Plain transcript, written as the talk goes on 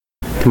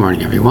Good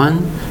morning, everyone.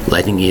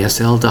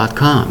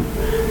 LightningESL.com.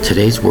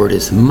 Today's word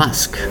is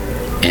Musk.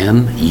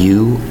 M-U-S-K.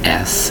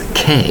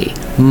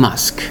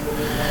 Musk.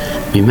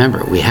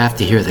 Remember, we have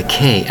to hear the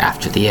K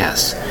after the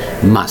S.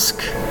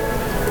 Musk.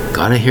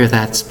 Gotta hear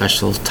that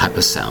special type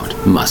of sound.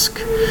 Musk.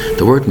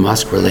 The word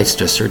musk relates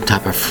to a certain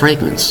type of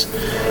fragrance,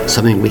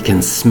 something we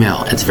can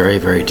smell. It's very,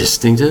 very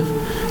distinctive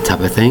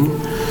type of thing.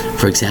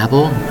 For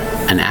example,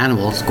 an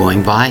animal is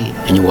going by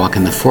and you walk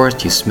in the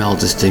forest, you smell a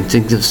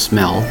distinctive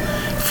smell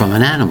from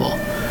an animal.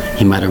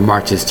 He might have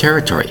marked his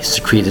territory,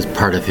 secreted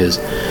part of his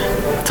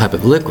type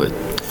of liquid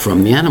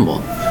from the animal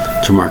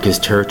to mark his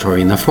territory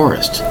in the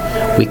forest.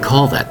 We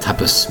call that type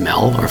of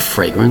smell or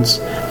fragrance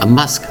a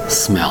musk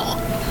smell.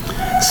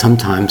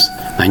 Sometimes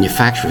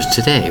manufacturers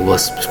today will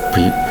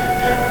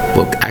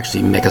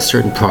actually make a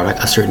certain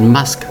product a certain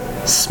musk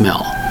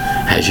smell.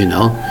 As you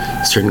know,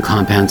 certain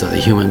compounds of the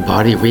human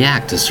body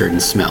react to certain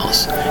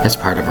smells as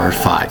part of our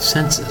five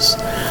senses.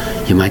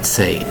 You might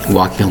say,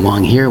 walking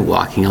along here,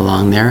 walking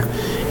along there,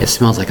 it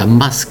smells like a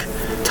musk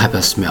type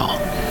of smell.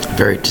 A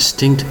very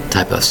distinct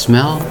type of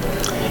smell.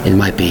 It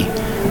might be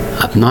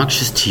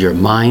obnoxious to your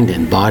mind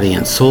and body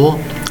and soul.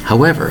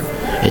 However,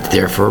 it's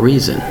there for a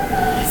reason.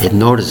 It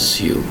notices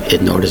you.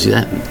 It notices you.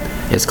 That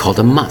it's called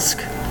a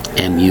musk.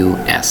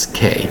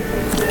 M-U-S-K.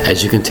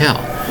 As you can tell,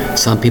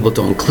 some people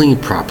don't clean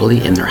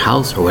properly in their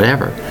house or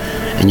whatever,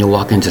 and you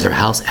walk into their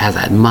house, it has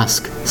that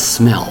musk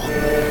smell,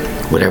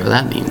 whatever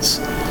that means.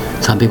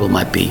 Some people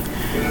might be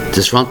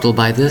disgruntled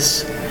by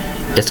this.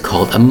 It's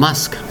called a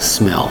musk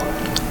smell.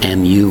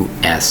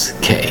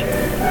 M-U-S-K.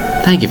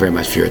 Thank you very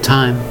much for your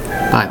time.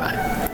 Bye-bye.